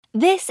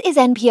This is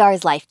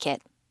NPR's Life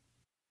Kit.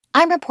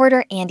 I'm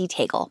reporter Andee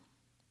Tagle.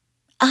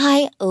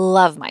 I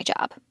love my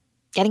job.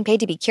 Getting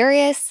paid to be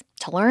curious,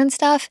 to learn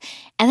stuff,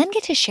 and then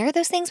get to share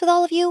those things with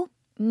all of you?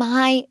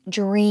 My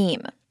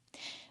dream.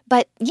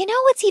 But you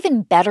know what's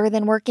even better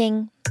than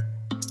working?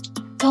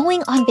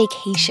 Going on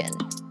vacation.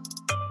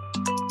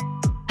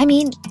 I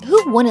mean,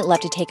 who wouldn't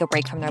love to take a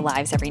break from their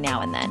lives every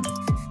now and then?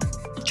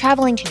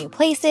 Traveling to new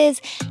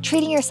places,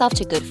 treating yourself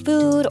to good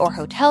food or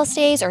hotel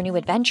stays or new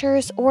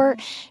adventures, or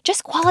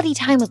just quality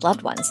time with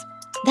loved ones.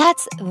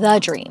 That's the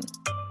dream.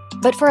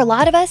 But for a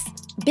lot of us,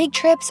 big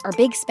trips or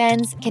big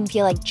spends can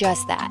feel like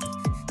just that.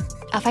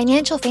 A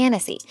financial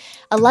fantasy,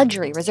 a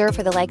luxury reserved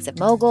for the likes of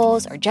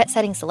moguls or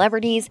jet-setting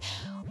celebrities,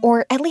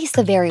 or at least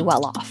the very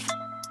well-off.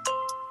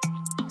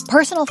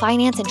 Personal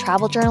finance and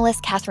travel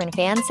journalist Katherine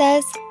Fan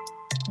says,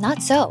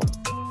 not so.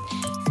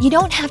 You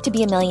don't have to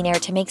be a millionaire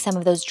to make some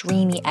of those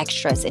dreamy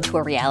extras into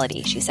a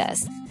reality, she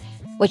says.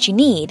 What you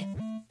need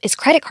is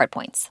credit card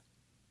points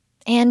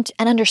and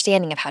an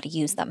understanding of how to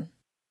use them.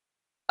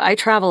 I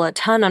travel a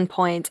ton on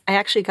points. I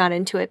actually got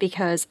into it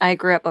because I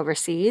grew up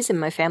overseas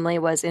and my family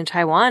was in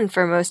Taiwan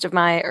for most of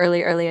my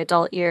early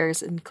adult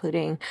years,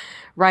 including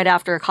right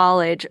after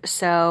college.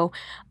 So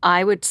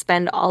I would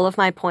spend all of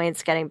my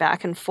points getting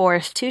back and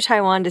forth to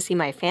Taiwan to see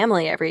my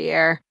family every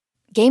year.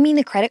 Gaming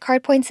the credit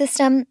card point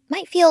system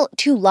might feel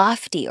too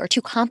lofty or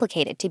too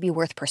complicated to be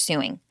worth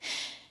pursuing.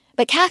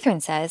 But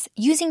Katherine says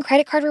using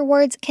credit card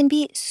rewards can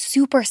be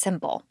super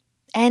simple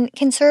and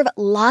can serve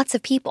lots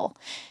of people,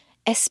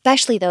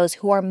 especially those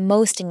who are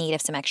most in need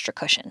of some extra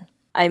cushion.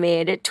 I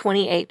made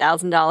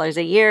 $28,000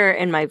 a year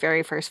in my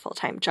very first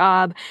full-time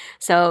job.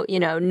 So,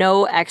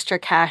 no extra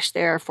cash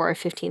there for a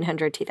 $1,500,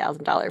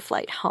 $2,000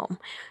 flight home.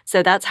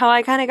 So that's how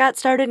I kind of got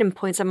started in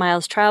points and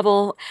miles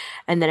travel.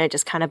 And then it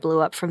just kind of blew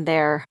up from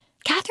there.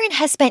 Katherine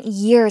has spent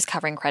years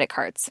covering credit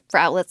cards for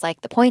outlets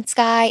like The Points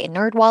Guy and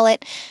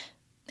NerdWallet.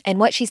 And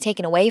what she's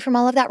taken away from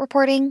all of that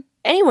reporting?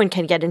 Anyone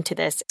can get into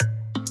this.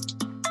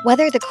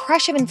 Whether the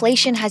crush of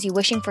inflation has you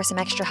wishing for some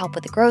extra help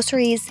with the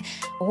groceries,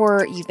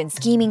 or you've been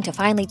scheming to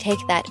finally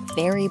take that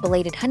very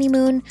belated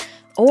honeymoon,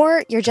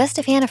 or you're just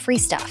a fan of free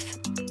stuff,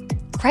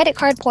 credit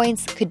card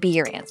points could be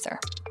your answer.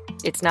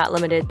 It's not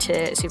limited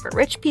to super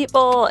rich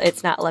people.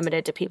 It's not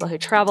limited to people who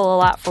travel a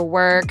lot for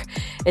work.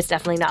 It's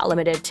definitely not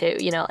limited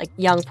to,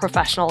 young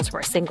professionals who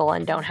are single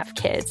and don't have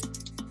kids.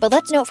 But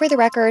let's note for the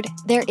record,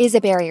 there is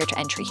a barrier to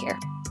entry here.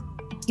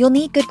 You'll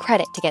need good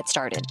credit to get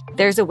started.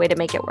 There's a way to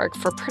make it work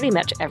for pretty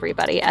much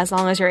everybody, as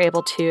long as you're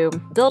able to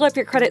build up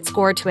your credit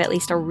score to at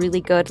least a really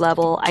good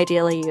level.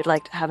 Ideally, you'd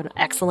like to have an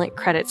excellent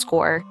credit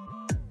score.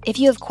 If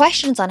you have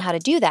questions on how to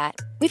do that,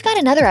 we've got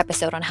another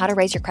episode on how to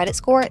raise your credit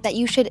score that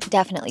you should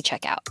definitely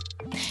check out.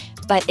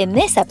 But in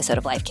this episode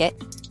of Life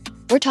Kit,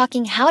 we're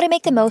talking how to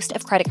make the most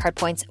of credit card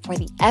points for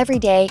the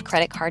everyday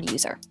credit card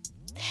user.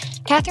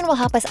 Katherine will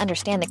help us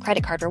understand the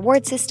credit card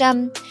reward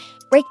system,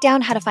 break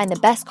down how to find the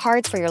best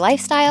cards for your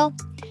lifestyle,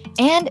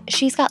 and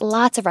she's got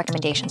lots of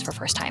recommendations for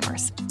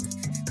first-timers.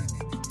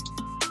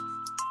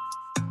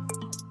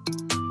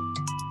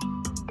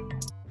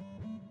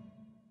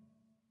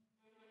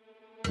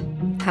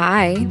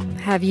 Hi,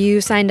 have you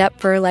signed up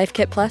for Life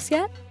Kit Plus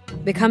yet?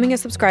 Becoming a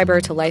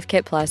subscriber to Life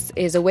Kit Plus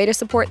is a way to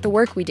support the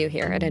work we do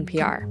here at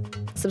NPR.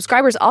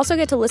 Subscribers also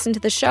get to listen to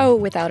the show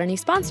without any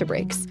sponsor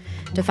breaks.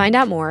 To find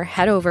out more,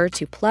 head over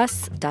to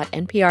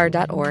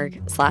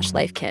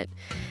plus.npr.org/lifekit.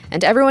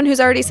 And everyone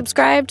who's already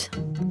subscribed,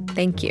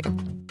 thank you.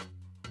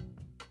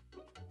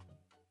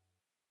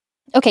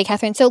 Okay,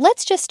 Katherine, so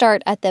let's just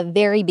start at the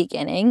very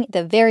beginning,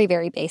 the very,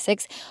 very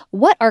basics.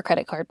 What are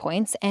credit card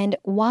points and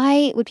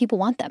why would people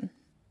want them?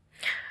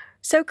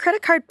 So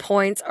credit card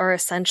points are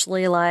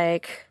essentially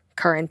like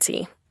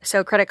currency.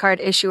 So credit card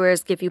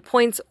issuers give you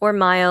points or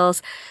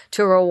miles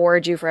to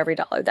reward you for every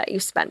dollar that you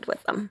spend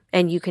with them.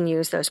 And you can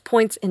use those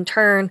points in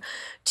turn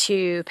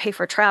to pay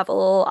for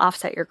travel,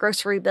 offset your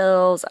grocery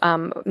bills,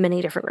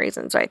 many different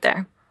reasons right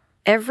there.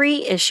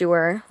 Every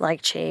issuer,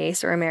 like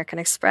Chase or American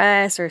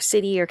Express or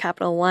Citi or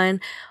Capital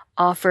One,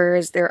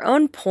 offers their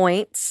own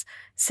points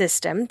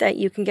system that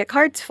you can get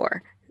cards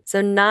for.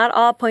 So not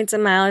all points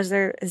and miles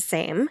are the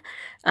same.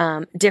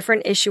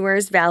 Different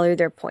issuers value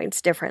their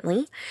points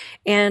differently.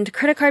 And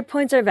credit card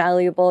points are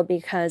valuable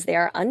because they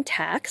are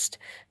untaxed.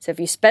 So if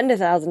you spend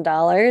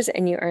 $1,000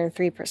 and you earn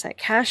 3%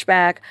 cash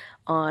back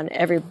on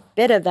every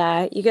bit of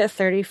that, you get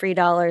 $30 free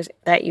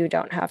that you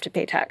don't have to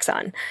pay tax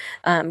on.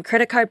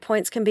 Credit card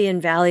points can be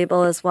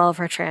invaluable as well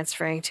for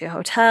transferring to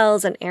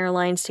hotels and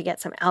airlines to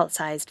get some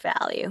outsized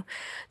value.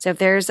 So if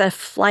there's a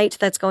flight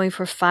that's going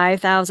for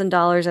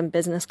 $5,000 in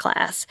business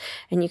class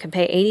and you can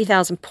pay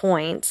 80,000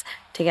 points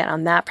to get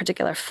on that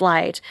particular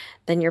flight,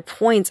 then your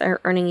points are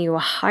earning you a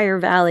higher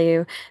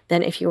value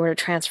than if you were to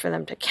transfer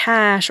them to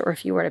cash or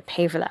if you were to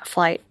pay for that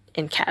flight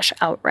in cash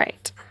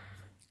outright.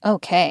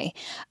 Okay.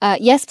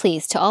 Yes,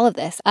 please, to all of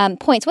this.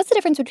 Points, what's the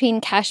difference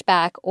between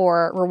cashback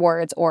or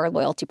rewards or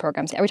loyalty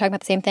programs? Are we talking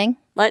about the same thing?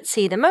 Let's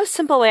see, the most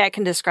simple way I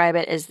can describe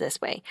it is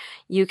this way.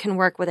 You can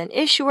work with an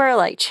issuer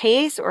like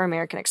Chase or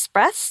American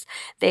Express.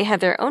 They have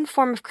their own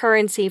form of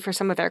currency for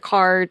some of their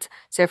cards.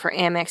 So for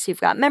Amex,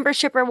 you've got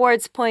membership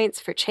rewards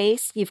points. For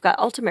Chase, you've got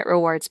ultimate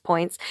rewards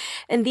points.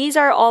 And these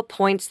are all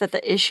points that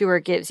the issuer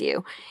gives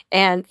you.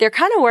 And they're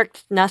kind of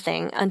worth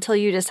nothing until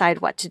you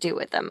decide what to do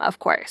with them, of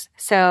course.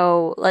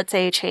 So let's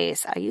say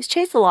Chase. I use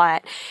Chase a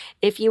lot.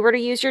 If you were to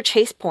use your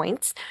Chase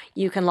points,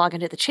 you can log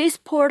into the Chase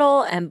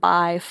portal and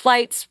buy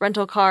flights,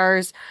 rental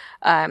cars,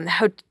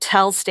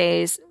 hotel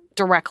stays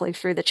directly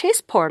through the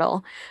Chase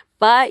portal,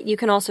 but you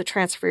can also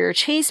transfer your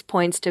Chase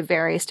points to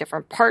various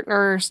different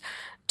partners.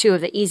 Two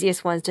of the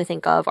easiest ones to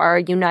think of are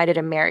United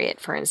and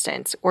Marriott, for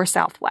instance, or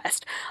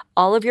Southwest.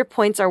 All of your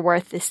points are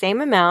worth the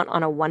same amount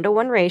on a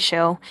 1-to-1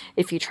 ratio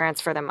if you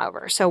transfer them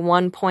over. So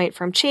 1 point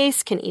from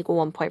Chase can equal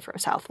 1 point from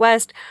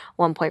Southwest,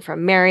 1 point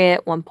from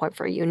Marriott, 1 point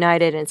for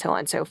United, and so on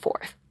and so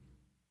forth.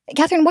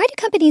 Catherine, why do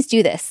companies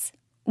do this?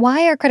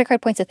 Why are credit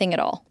card points a thing at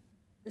all?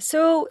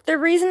 So the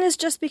reason is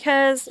just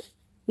because,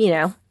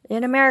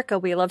 in America,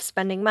 we love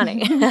spending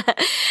money.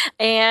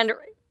 And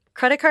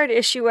credit card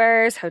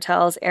issuers,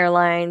 hotels,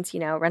 airlines,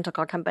 rental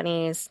car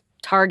companies,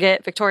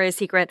 Target, Victoria's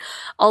Secret,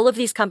 all of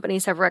these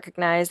companies have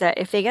recognized that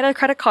if they get a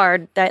credit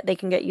card that they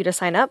can get you to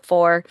sign up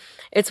for,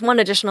 it's one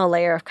additional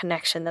layer of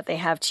connection that they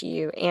have to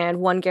you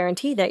and one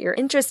guarantee that you're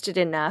interested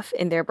enough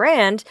in their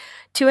brand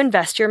to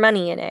invest your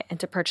money in it and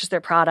to purchase their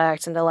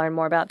products and to learn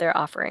more about their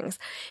offerings.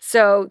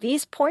 So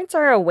these points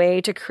are a way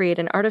to create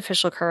an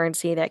artificial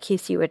currency that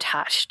keeps you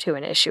attached to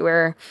an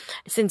issuer.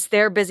 Since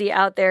they're busy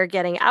out there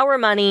getting our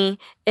money,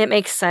 it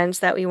makes sense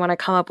that we want to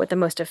come up with the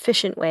most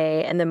efficient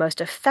way and the most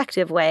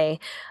effective way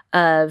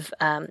of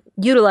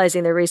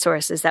utilizing the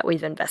resources that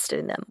we've invested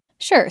in them.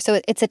 Sure. So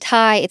it's a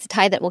tie. It's a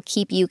tie that will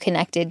keep you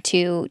connected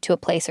to a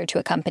place or to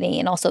a company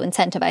and also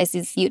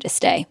incentivizes you to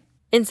stay.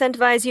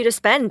 Incentivize you to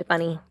spend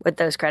money with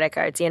those credit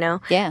cards,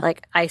 Yeah.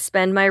 Like I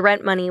spend my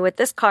rent money with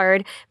this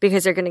card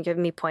because they're going to give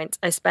me points.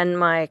 I spend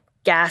my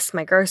gas,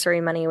 my grocery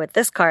money with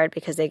this card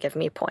because they give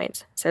me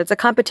points. So it's a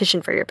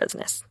competition for your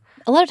business.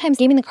 A lot of times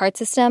gaming the card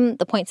system,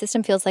 the point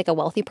system feels like a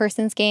wealthy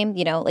person's game.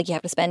 Like you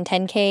have to spend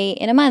 $10K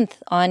in a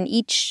month on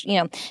each,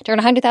 to earn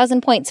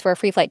 100,000 points for a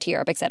free flight to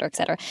Europe, et cetera, et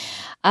cetera.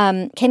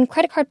 Can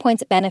credit card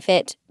points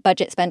benefit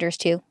budget spenders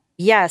too?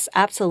 Yes,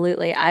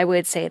 absolutely. I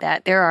would say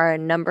that there are a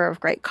number of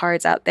great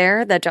cards out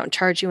there that don't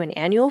charge you an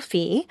annual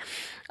fee.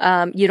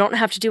 You don't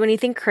have to do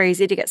anything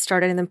crazy to get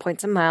started in the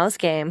points and miles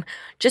game.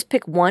 Just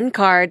pick one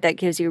card that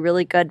gives you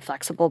really good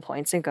flexible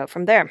points and go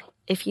from there.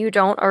 If you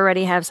don't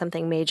already have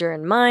something major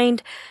in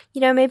mind,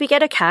 maybe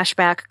get a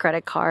cashback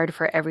credit card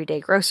for everyday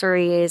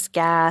groceries,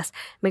 gas.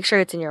 Make sure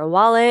it's in your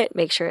wallet.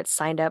 Make sure it's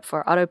signed up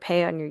for auto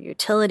pay on your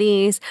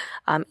utilities.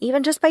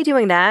 Even just by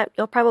doing that,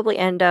 you'll probably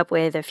end up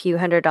with a few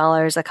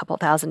 $100s, a couple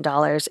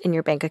 $1,000s in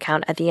your bank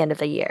account at the end of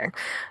the year.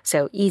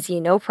 So easy,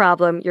 no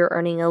problem. You're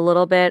earning a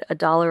little bit,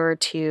 $1 or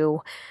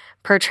 $2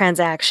 per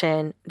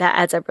transaction. That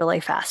adds up really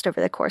fast over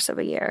the course of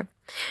a year.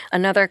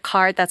 Another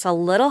card that's a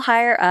little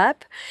higher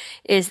up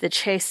is the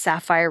Chase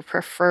Sapphire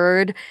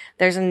Preferred.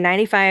 There's a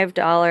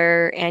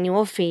 $95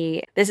 annual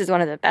fee. This is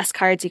one of the best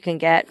cards you can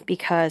get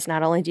because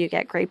not only do you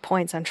get great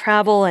points on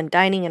travel and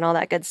dining and all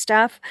that good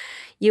stuff,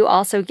 you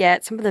also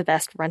get some of the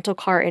best rental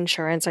car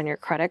insurance on your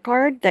credit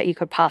card that you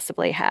could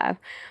possibly have.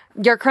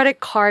 Your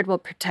credit card will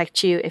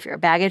protect you if your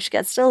baggage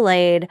gets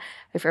delayed,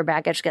 if your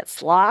baggage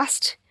gets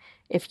lost,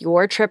 if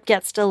your trip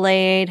gets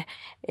delayed,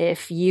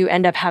 if you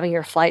end up having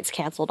your flights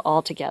canceled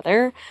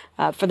altogether.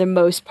 For the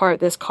most part,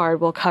 this card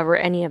will cover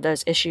any of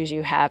those issues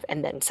you have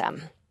and then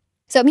some.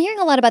 So I'm hearing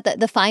a lot about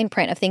the fine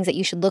print of things that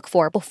you should look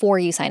for before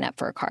you sign up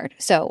for a card.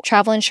 So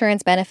travel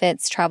insurance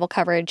benefits, travel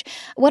coverage.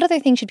 What other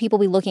things should people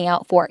be looking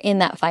out for in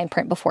that fine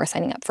print before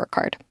signing up for a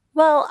card?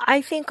 Well,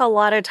 I think a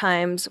lot of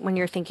times when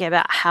you're thinking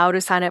about how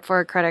to sign up for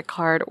a credit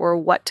card or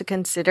what to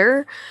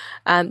consider,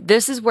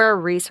 this is where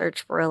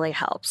research really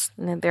helps.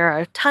 And there are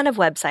a ton of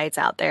websites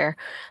out there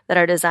that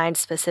are designed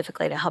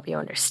specifically to help you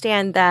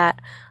understand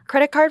that.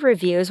 Credit card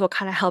reviews will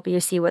kind of help you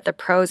see what the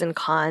pros and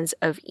cons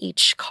of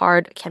each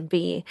card can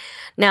be.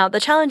 Now, the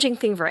challenging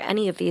thing for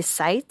any of these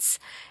sites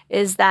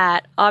is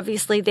that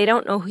obviously they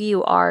don't know who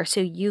you are, so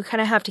you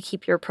kind of have to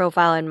keep your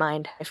profile in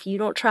mind. If you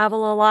don't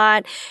travel a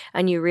lot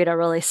and you read a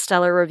really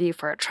stellar review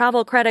for a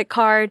travel credit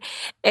card,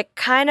 it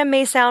kind of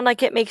may sound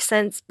like it makes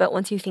sense, but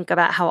once you think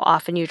about how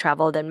often you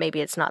travel, then maybe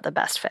it's not the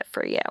best fit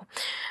for you.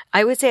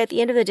 I would say at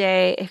the end of the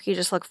day, if you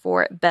just look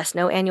for best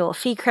no annual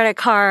fee credit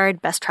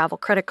card, best travel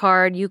credit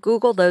card, you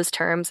Google those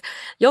terms,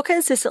 you'll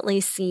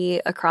consistently see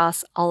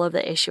across all of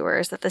the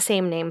issuers that the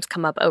same names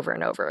come up over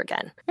and over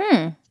again.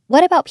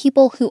 What about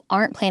people who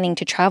aren't planning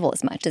to travel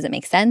as much? Does it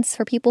make sense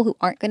for people who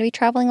aren't going to be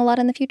traveling a lot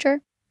in the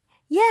future?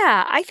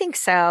 Yeah, I think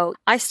so.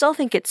 I still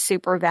think it's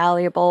super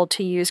valuable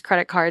to use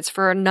credit cards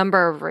for a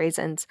number of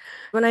reasons.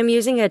 When I'm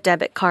using a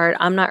debit card,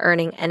 I'm not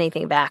earning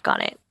anything back on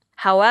it.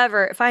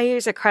 However, if I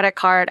use a credit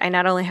card, I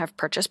not only have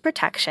purchase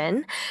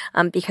protection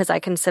because I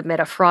can submit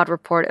a fraud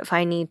report if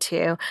I need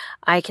to.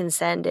 I can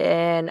send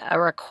in a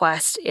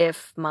request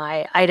if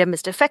my item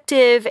is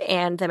defective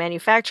and the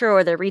manufacturer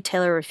or the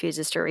retailer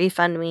refuses to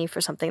refund me for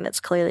something that's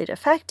clearly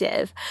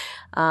defective.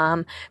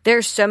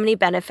 There's so many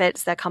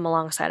benefits that come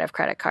alongside of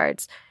credit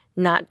cards,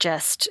 not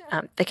just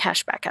the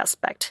cashback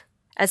aspect.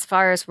 As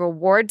far as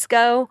rewards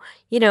go,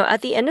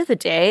 at the end of the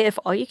day, if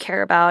all you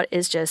care about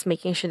is just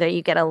making sure that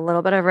you get a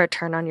little bit of a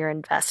return on your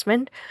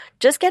investment,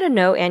 just get a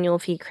no annual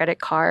fee credit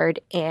card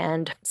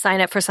and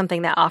sign up for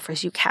something that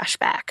offers you cash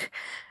back.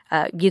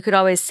 You could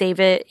always save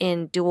it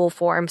in dual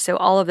form. So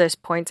all of those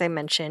points I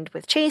mentioned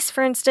with Chase,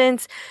 for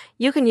instance,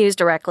 you can use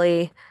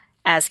directly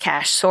as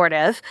cash, sort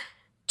of,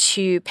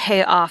 to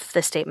pay off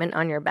the statement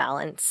on your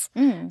balance.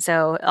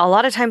 So a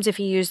lot of times if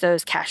you use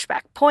those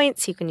cashback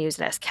points, you can use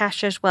it as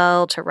cash as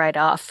well to write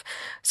off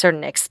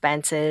certain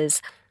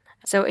expenses.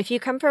 So if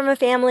you come from a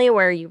family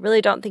where you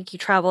really don't think you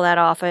travel that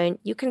often,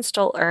 you can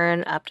still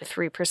earn up to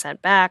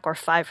 3% back or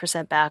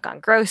 5% back on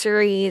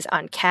groceries,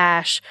 on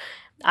cash.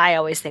 I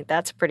always think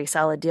that's a pretty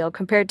solid deal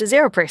compared to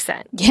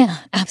 0%. Yeah,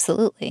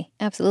 absolutely.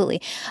 Absolutely.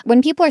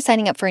 When people are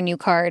signing up for a new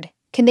card,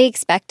 can they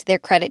expect their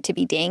credit to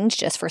be dinged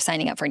just for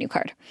signing up for a new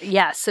card?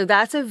 Yeah, so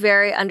that's a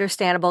very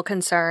understandable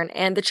concern.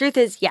 And the truth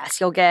is, yes,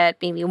 you'll get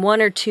maybe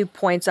 1 or 2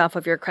 points off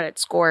of your credit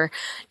score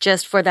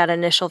just for that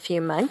initial few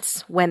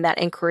months when that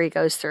inquiry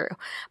goes through.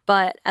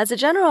 But as a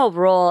general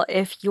rule,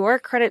 if your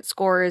credit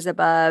score is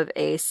above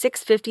a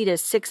 650 to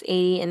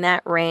 680 in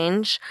that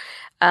range,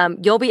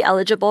 you'll be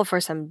eligible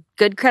for some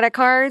good credit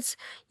cards.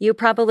 You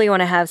probably want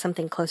to have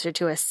something closer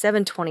to a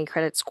 720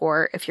 credit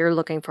score if you're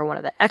looking for one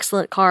of the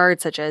excellent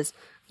cards, such as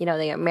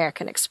the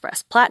American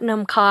Express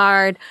Platinum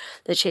card,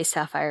 the Chase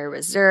Sapphire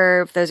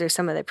Reserve. Those are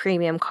some of the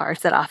premium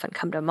cards that often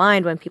come to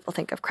mind when people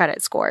think of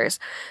credit scores.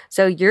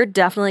 So you're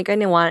definitely going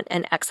to want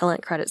an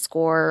excellent credit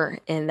score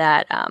in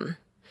that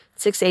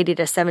 680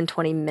 to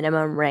 720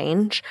 minimum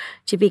range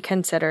to be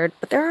considered.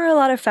 But there are a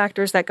lot of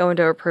factors that go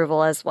into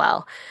approval as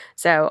well.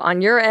 So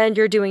on your end,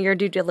 you're doing your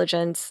due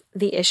diligence.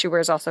 The issuer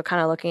is also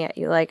kind of looking at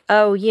you like,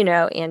 oh,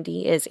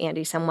 Andy, is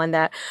Andy someone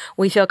that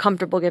we feel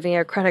comfortable giving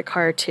a credit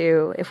card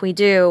to? If we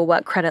do,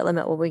 what credit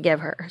limit will we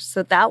give her?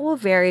 So that will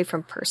vary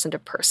from person to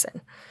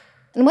person.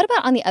 And what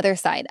about on the other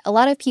side? A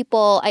lot of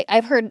people,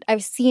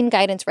 I've seen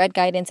guidance, read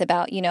guidance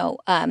about, you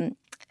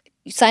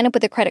sign up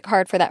with a credit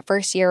card for that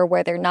first year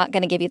where they're not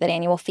going to give you that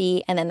annual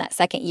fee, and then that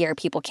second year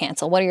people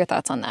cancel. What are your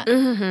thoughts on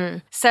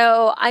that?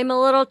 So I'm a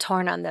little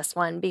torn on this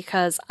one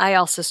because I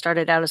also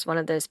started out as one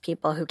of those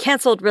people who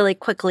canceled really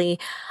quickly.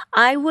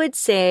 I would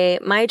say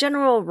my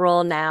general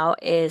rule now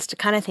is to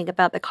kind of think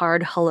about the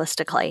card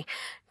holistically.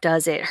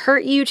 Does it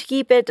hurt you to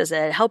keep it? Does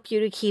it help you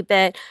to keep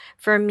it?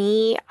 For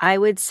me, I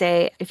would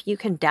say if you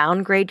can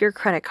downgrade your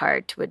credit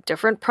card to a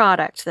different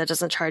product that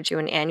doesn't charge you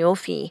an annual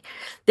fee,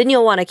 then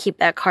you'll want to keep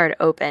that card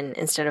open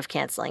instead of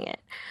canceling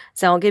it.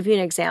 So I'll give you an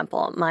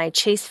example. My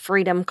Chase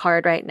Freedom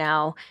card right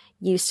now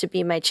used to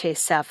be my Chase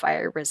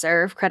Sapphire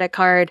Reserve credit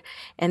card.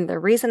 And the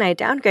reason I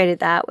downgraded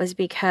that was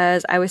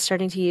because I was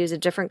starting to use a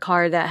different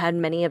card that had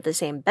many of the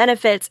same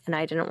benefits, and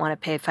I didn't want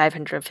to pay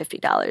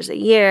 $550 a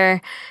year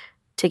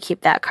to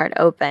keep that card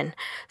open.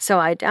 So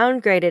I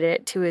downgraded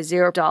it to a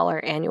 $0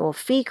 annual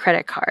fee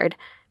credit card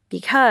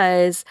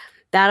because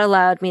that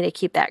allowed me to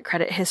keep that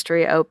credit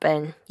history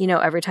open.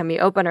 Every time you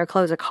open or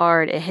close a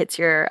card, it hits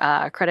your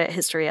credit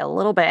history a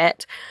little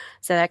bit.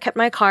 So that kept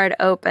my card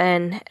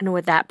open. And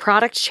with that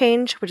product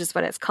change, which is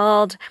what it's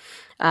called,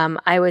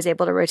 I was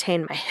able to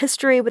retain my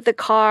history with the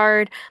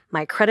card,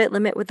 my credit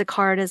limit with the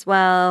card as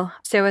well.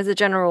 So as a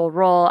general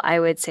rule, I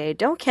would say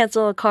don't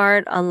cancel a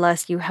card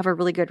unless you have a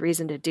really good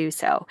reason to do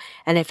so.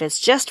 And if it's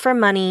just for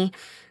money,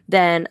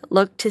 then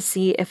look to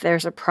see if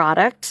there's a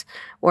product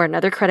or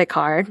another credit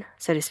card,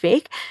 so to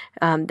speak,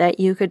 that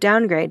you could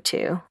downgrade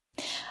to.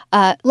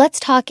 Let's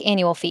talk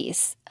annual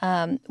fees.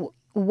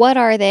 What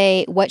are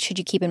they? What should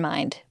you keep in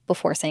mind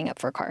before signing up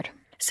for a card?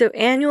 So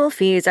annual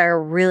fees are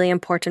a really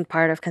important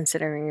part of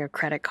considering your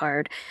credit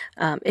card.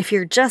 If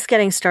you're just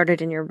getting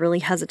started and you're really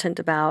hesitant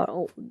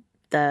about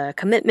the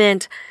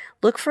commitment,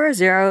 look for a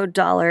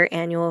 $0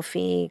 annual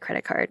fee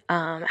credit card.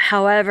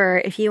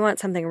 However, if you want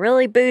something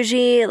really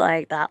bougie,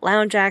 like that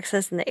lounge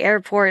access in the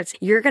airports,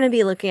 you're going to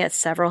be looking at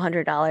several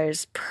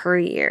 $100s per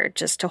year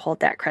just to hold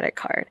that credit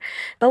card.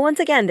 But once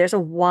again, there's a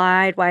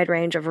wide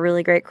range of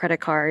really great credit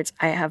cards.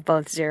 I have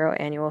both $0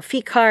 annual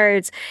fee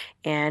cards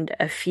and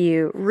a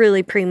few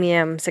really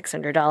premium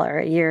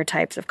 $600 a year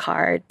types of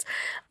cards.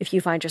 If you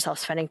find yourself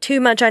spending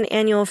too much on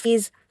annual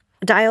fees,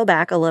 dial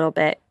back a little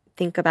bit.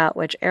 Think about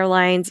which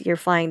airlines you're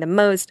flying the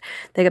most,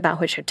 think about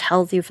which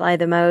hotels you fly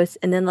the most,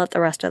 and then let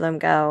the rest of them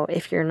go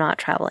if you're not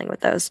traveling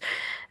with those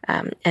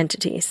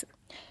entities.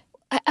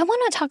 I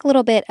want to talk a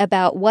little bit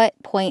about what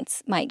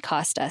points might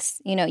cost us.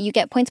 You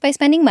get points by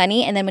spending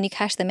money, and then when you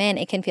cash them in,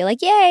 it can feel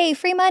like, yay,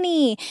 free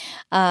money.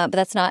 But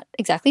that's not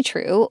exactly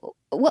true.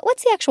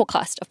 What's the actual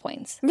cost of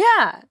points?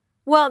 Yeah.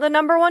 Well, the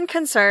number one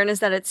concern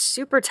is that it's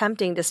super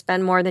tempting to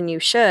spend more than you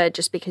should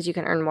just because you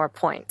can earn more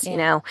points. Yeah. You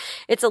know,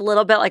 it's a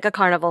little bit like a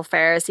carnival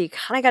fair. So you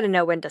kind of got to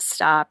know when to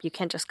stop. You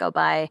can't just go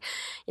buy,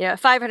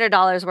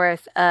 $500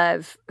 worth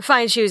of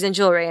fine shoes and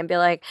jewelry and be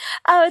like,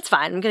 oh, it's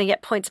fine. I'm going to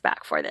get points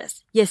back for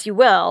this. Yes, you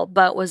will.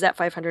 But was that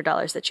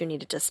 $500 that you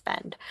needed to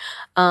spend?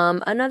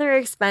 Another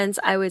expense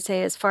I would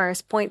say as far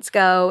as points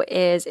go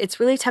is it's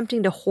really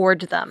tempting to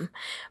hoard them.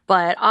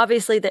 But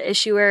obviously the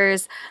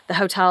issuers, the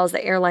hotels,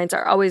 the airlines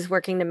are always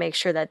working to make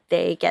sure that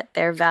they get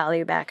their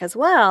value back as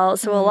well.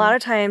 So a lot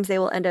of times they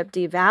will end up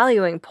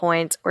devaluing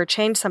points or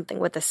change something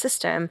with the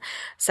system.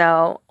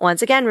 So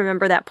once again,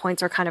 remember that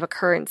points are kind of a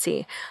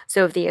currency.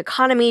 So if the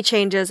economy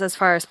changes as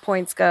far as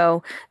points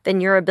go,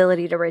 then your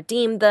ability to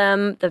redeem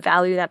them, the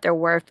value that they're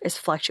worth is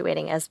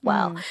fluctuating as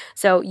well.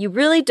 So you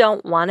really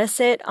don't want to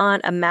sit on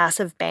a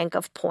massive bank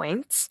of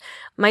points.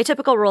 My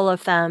typical rule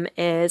of thumb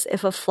is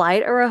if a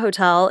flight or a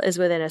hotel is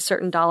within a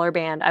certain dollar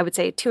band, I would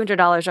say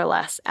 $200 or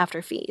less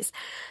after fees,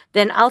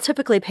 then I'll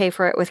typically pay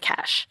for it with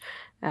cash,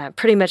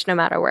 pretty much no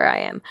matter where I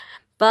am.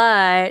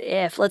 But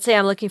if, let's say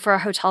I'm looking for a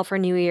hotel for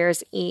New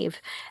Year's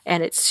Eve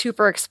and it's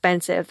super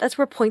expensive, that's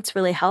where points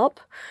really help,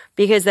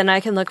 because then I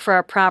can look for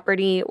a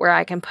property where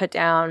I can put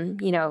down,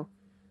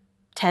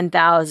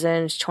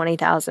 10,000,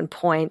 20,000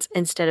 points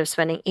instead of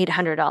spending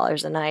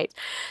 $800 a night.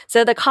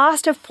 So the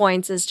cost of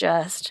points is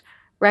just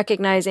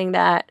recognizing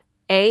that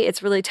A,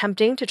 it's really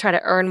tempting to try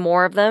to earn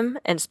more of them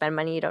and spend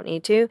money you don't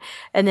need to,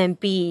 and then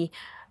B,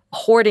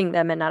 hoarding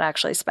them and not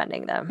actually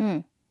spending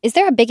them. Is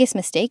there a biggest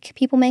mistake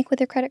people make with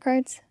their credit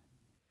cards?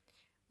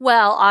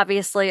 Well,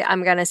 obviously,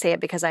 I'm going to say it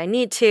because I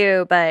need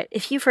to, but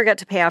if you forget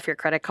to pay off your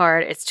credit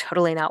card, it's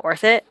totally not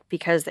worth it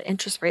because the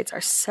interest rates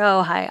are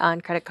so high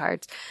on credit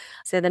cards.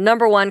 So the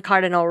number one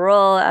cardinal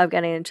rule of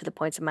getting into the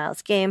points and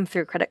miles game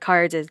through credit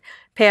cards is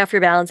pay off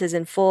your balances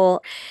in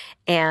full.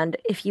 And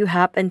if you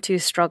happen to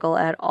struggle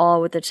at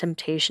all with the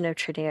temptation of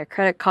treating a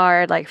credit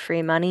card like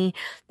free money,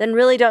 then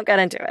really don't get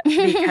into it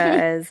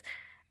because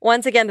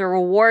once again, the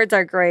rewards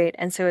are great.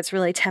 And so it's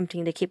really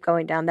tempting to keep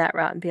going down that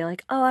route and be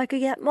like, oh, I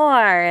could get more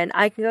and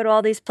I can go to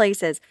all these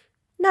places.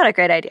 Not a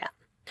great idea.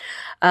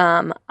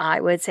 I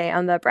would say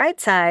on the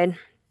bright side,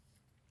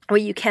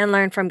 what you can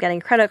learn from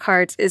getting credit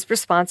cards is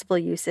responsible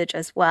usage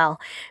as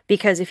well.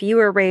 Because if you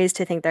were raised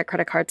to think that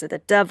credit cards are the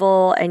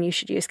devil and you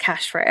should use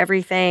cash for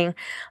everything,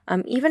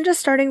 even just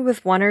starting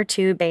with one or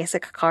two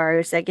basic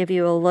cards that give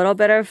you a little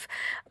bit of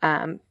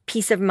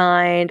peace of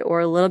mind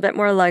or a little bit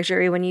more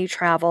luxury when you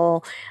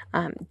travel,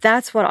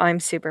 that's what I'm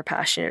super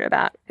passionate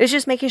about. It's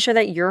just making sure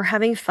that you're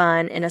having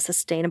fun in a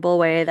sustainable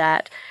way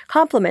that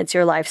complements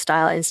your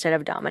lifestyle instead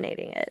of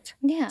dominating it.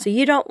 Yeah. So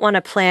you don't want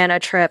to plan a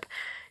trip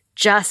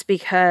just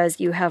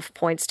because you have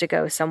points to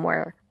go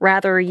somewhere.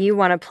 Rather, you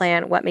want to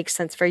plan what makes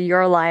sense for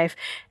your life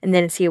and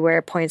then see where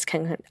points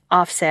can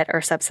offset or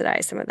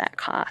subsidize some of that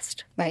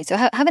cost. Right. So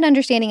have an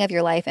understanding of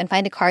your life and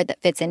find a card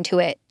that fits into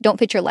it. Don't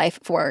fit your life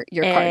for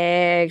your card.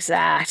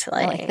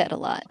 Exactly. I like that a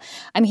lot.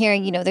 I'm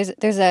hearing,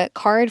 there's a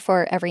card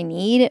for every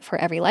need,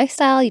 for every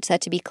lifestyle. You just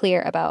have to be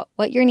clear about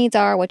what your needs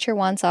are, what your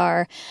wants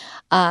are,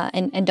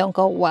 and don't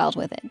go wild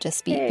with it.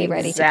 Just be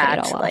ready to pay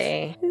it all off.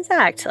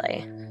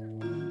 Exactly.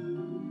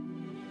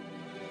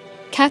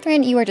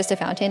 Catherine, you are just a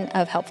fountain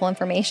of helpful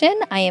information.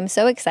 I am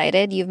so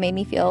excited. You've made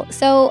me feel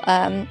so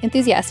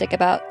enthusiastic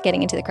about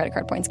getting into the credit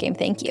card points game.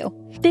 Thank you.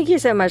 Thank you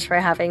so much for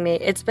having me.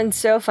 It's been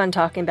so fun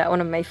talking about one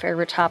of my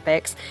favorite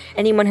topics.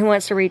 Anyone who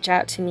wants to reach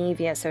out to me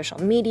via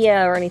social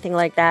media or anything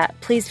like that,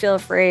 please feel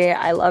free.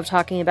 I love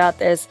talking about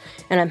this,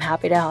 and I'm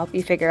happy to help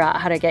you figure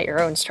out how to get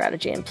your own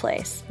strategy in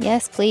place.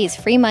 Yes, please.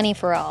 Free money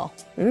for all.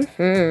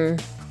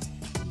 Mm-hmm.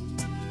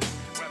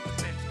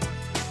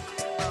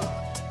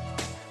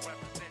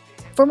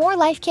 For more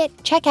Life Kit,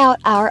 check out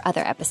our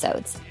other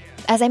episodes.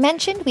 As I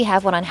mentioned, we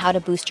have one on how to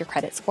boost your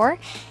credit score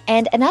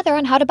and another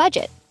on how to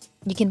budget.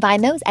 You can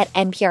find those at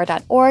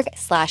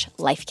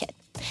npr.org/lifekit.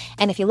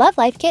 And if you love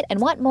Life Kit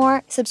and want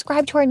more,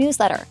 subscribe to our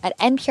newsletter at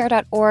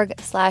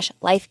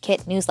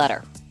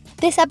npr.org/lifekitnewsletter.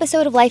 This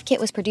episode of Life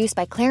Kit was produced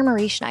by Claire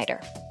Marie Schneider.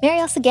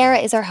 Marielle Segura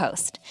is our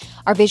host.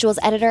 Our visuals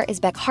editor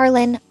is Beck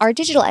Harlan. Our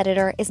digital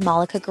editor is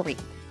Malika Garib.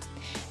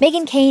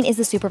 Megan Kane is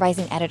the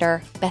supervising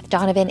editor. Beth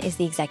Donovan is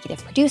the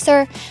executive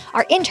producer.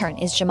 Our intern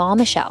is Jamal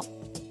Michelle.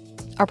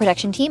 Our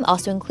production team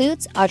also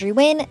includes Audrey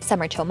Wynn,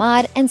 Summer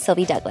Tomad, and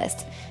Sylvie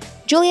Douglas.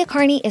 Julia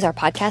Carney is our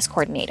podcast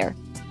coordinator.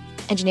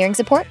 Engineering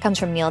support comes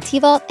from Neil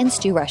Tevault and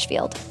Stu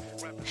Rushfield.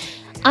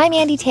 I'm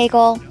Andy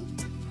Tagle.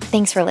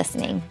 Thanks for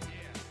listening.